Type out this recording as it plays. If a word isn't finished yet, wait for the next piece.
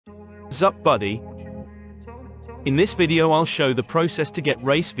Zup buddy. In this video I'll show the process to get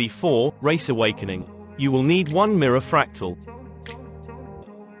Race V4, Race Awakening. You will need one mirror fractal.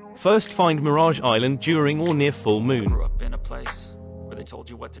 First find Mirage Island during or near full moon.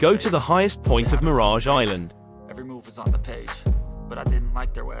 Go to the highest point of Mirage Island. Every move was on the page, but I didn't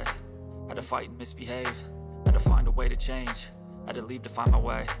like their way. Had to fight and misbehave, had to find a way to change, had to leave to find my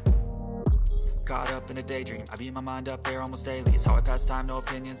way. Caught up in a daydream, I beat my mind up there almost daily. It's how I pass time, no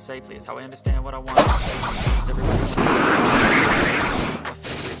opinions safely. It's how I understand what I want.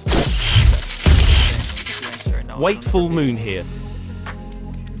 Wait, full moon here.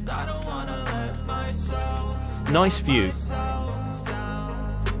 Nice view.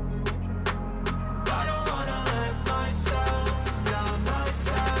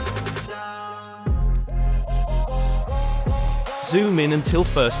 Zoom in until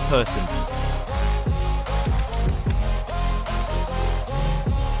first person.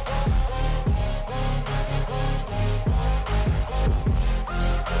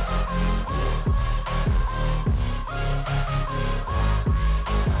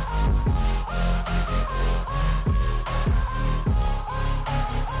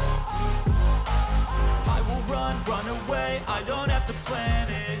 Run away, I don't have to plan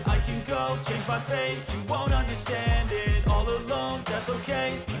it. I can go, change my fate, you won't understand it. All alone, that's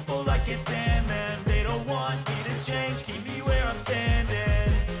okay. People I can't stand them, they don't want me to change. Keep me where I'm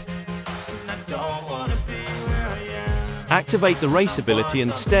standing, and I don't wanna be where I am. Activate the race ability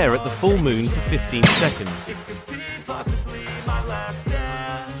and stare at the full moon for 15 seconds. It could be possibly my last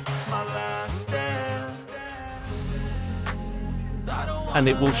dance, my last dance. And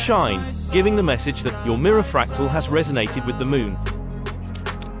it will shine, giving the message that your mirror fractal has resonated with the moon.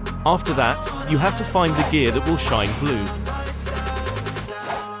 After that, you have to find the gear that will shine blue.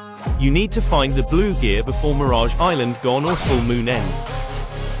 You need to find the blue gear before Mirage Island gone or full moon ends.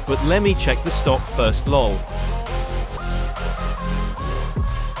 But let me check the stock first, lol.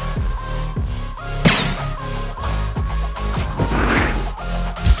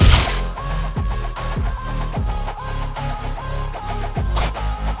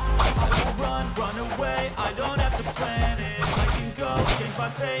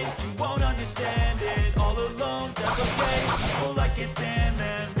 You won't understand it. All alone, that's okay. People I can't stand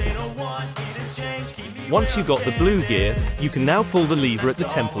them, they don't want me to change. Keep me Once you got the blue gear, you can now pull the lever at the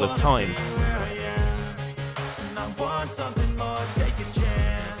Temple of Time. And I want something more, take a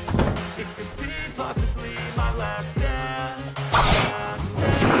chance. It could be possibly my last dance.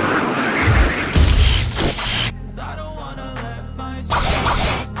 I don't wanna let myself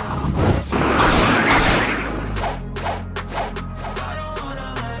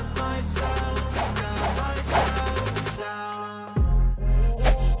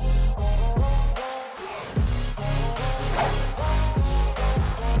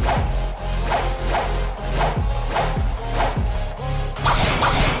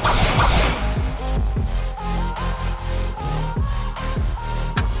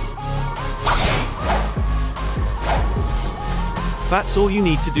That's all you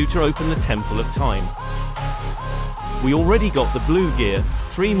need to do to open the Temple of Time. We already got the blue gear,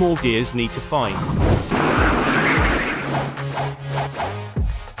 3 more gears need to find.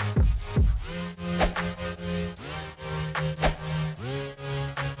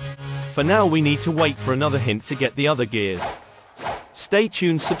 For now we need to wait for another hint to get the other gears. Stay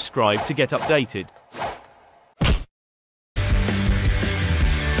tuned, subscribe to get updated.